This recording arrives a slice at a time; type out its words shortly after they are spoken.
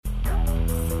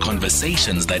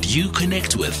Conversations that you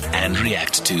connect with and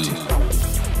react to.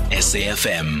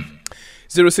 SAFM.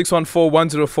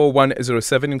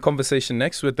 0614-104-107 in conversation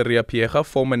next with Riah Phiyega,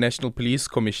 former National Police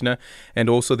Commissioner and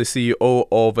also the CEO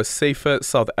of a Safer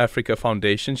South Africa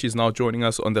Foundation. She's now joining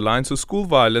us on the line. So school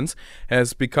violence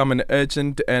has become an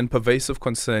urgent and pervasive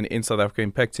concern in South Africa,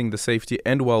 impacting the safety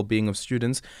and well-being of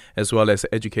students as well as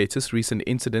educators. Recent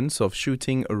incidents of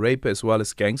shooting, rape as well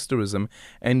as gangsterism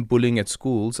and bullying at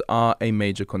schools are a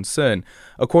major concern.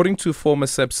 According to former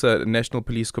SAPS National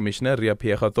Police Commissioner Riah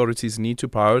Phiyega, authorities need to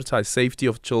prioritize safety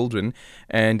of children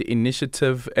and initiate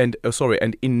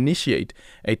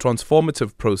a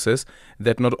transformative process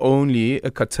that not only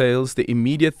curtails the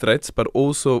immediate threats but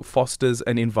also fosters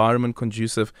an environment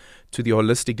conducive to the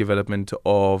holistic development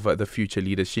of the future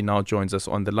leaders. She now joins us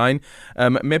on the line.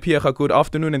 Phiyega, good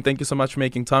afternoon and thank you so much for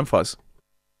making time for us.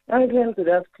 Hi, Glenn. Good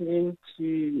afternoon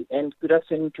and good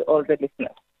afternoon to all the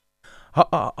listeners.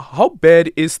 How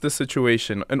bad is the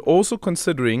situation? And also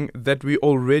considering that we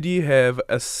already have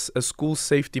a school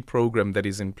safety program that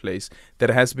is in place that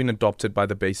has been adopted by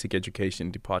the Basic Education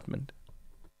Department.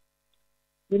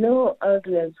 You know,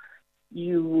 Glenn,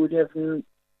 you would have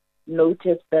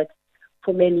noticed that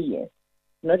for many years,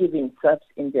 not even SAPS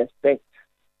in their specs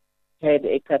had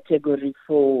a category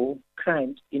for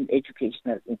crimes in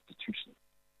educational institutions.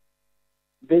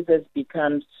 This has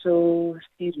become so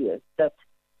serious that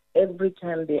every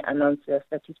time they announce their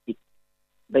statistics,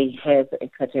 they have a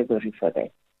category for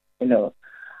that. You know,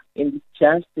 in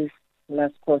just this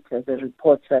last quarter, the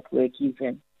reports that were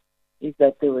given is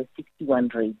that there were 61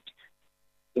 rapes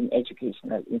in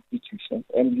educational institutions,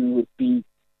 and you would be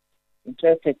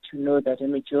interested to know that a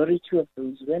majority of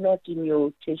those were not in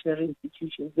your tertiary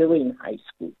institutions, they were in high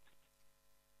schools.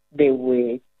 There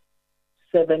were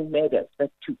 7 murders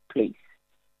that took place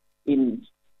in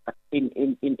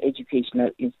educational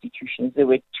institutions. There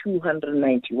were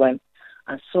 291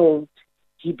 assault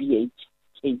GBH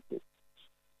cases.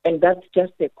 And that's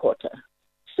just a quarter.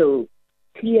 So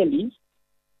clearly,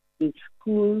 the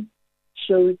school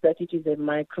shows that it is a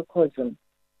microcosm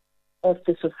of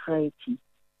the society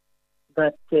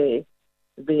that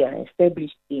they are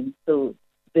established in. So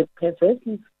the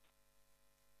pervasive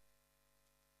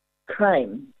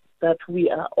crime that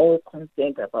we are all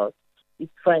concerned about is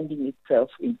finding itself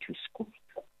into school.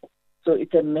 So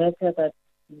it's a matter that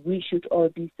we should all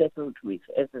be settled with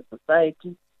as a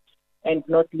society and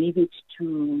not leave it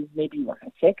to maybe one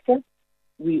sector.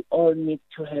 We all need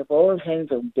to have all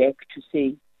hands on deck to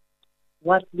say,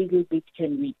 what little bit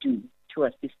can we do to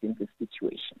assist in this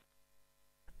situation?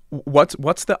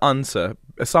 What's the answer?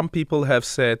 Some people have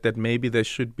said that maybe there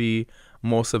should be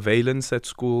more surveillance at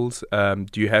schools.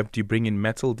 Do you bring in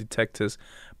metal detectors?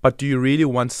 But do you really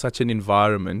want such an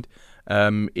environment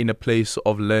in a place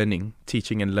of learning,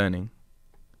 teaching and learning?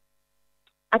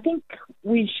 I think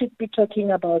we should be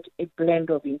talking about a blend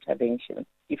of interventions,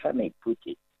 if I may put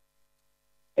it.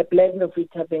 A blend of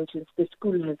interventions. The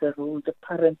school has a role, the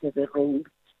parent has a role,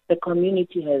 the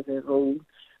community has a role,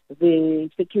 the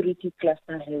security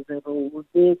cluster has a role,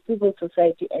 the civil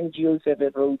society NGOs have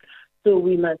a role. So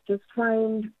we must just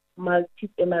find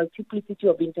a multiplicity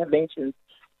of interventions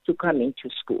to come into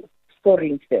school. For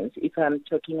instance, if I'm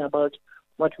talking about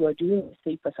what we're doing with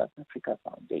Safer South Africa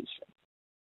Foundation.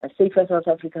 A Safer South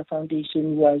Africa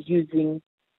Foundation, we are using,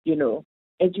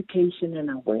 education and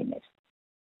awareness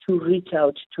to reach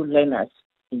out to learners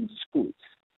in schools.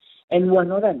 And we're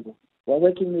not alone. We're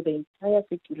working with the entire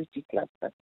security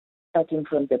cluster, starting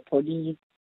from the police,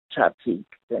 traffic,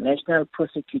 the National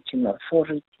Prosecuting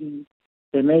Authority,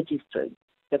 the magistrates,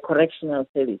 the Correctional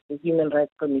Service, the Human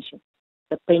Rights Commission,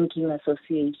 the Banking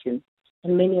Association,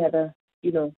 and many other,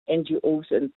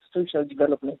 NGOs and social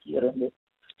development here and there.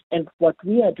 And what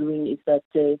we are doing is that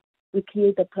we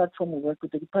create a platform, we work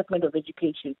with the Department of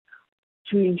Education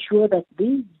to ensure that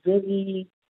these very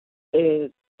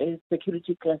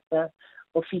security cluster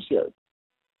officials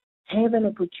have an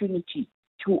opportunity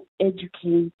to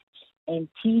educate and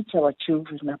teach our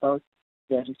children about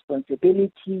their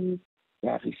responsibilities,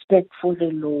 their respect for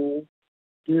the law,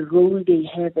 the role they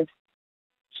have as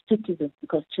citizens,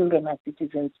 because children are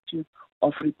citizens too,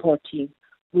 of reporting.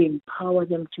 We empower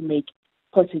them to make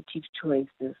positive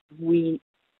choices. We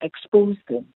expose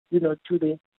them, to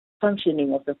the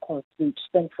functioning of the court. We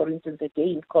spend, for instance, a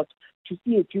day in court to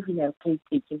see a juvenile case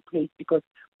taking place because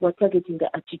we're targeting the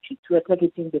attitudes, we're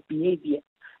targeting the behavior.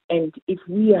 And if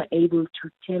we are able to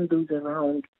turn those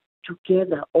around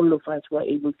together, all of us were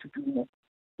able to do more.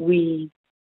 We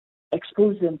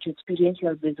expose them to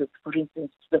experiential visits, for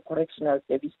instance, to the correctional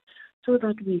service, so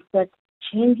that we start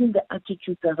changing the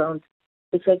attitudes around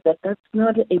the fact that that's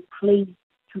not a place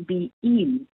to be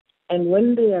in. And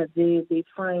when they are there, they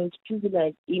find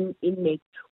juvenile inmates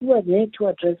who are there to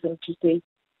address them, to say,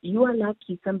 you are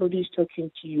lucky somebody is talking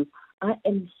to you. I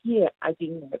am here. I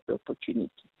didn't have the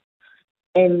opportunity.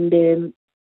 And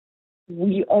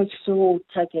we also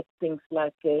target things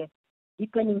like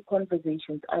deepening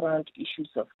conversations around issues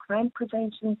of crime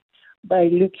prevention by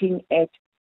looking at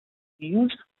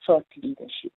youth thought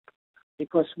leadership,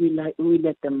 because we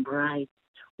let them write.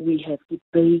 We have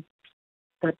debates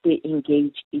that they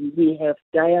engage in. We have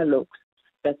dialogues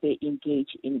that they engage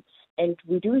in. And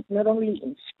we do it not only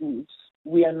in schools.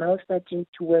 We are now starting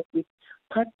to work with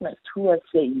partners who are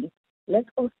saying, let's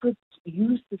also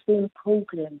use the same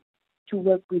program to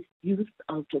work with youth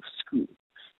out of school.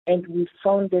 And we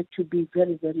found that to be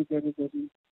very, very, very, very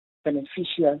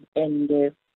beneficial.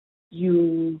 And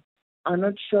you are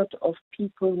not short of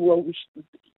people who are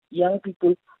young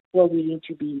people who are willing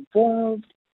to be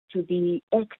involved, to be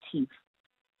active,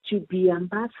 to be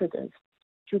ambassadors,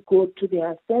 to go to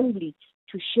the assembly,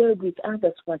 to share with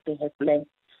others what they have learned.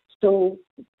 So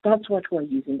that's what we're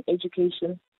using: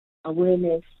 education,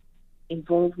 awareness,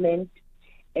 involvement,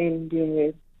 and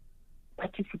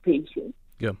participation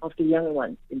of the young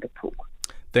ones in the program.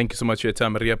 Thank you so much for your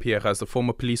time. Riah Phiyega is the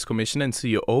former police commissioner and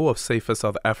CEO of Safer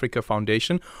South Africa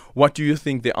Foundation. What do you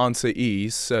think the answer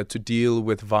is to deal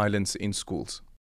with violence in schools?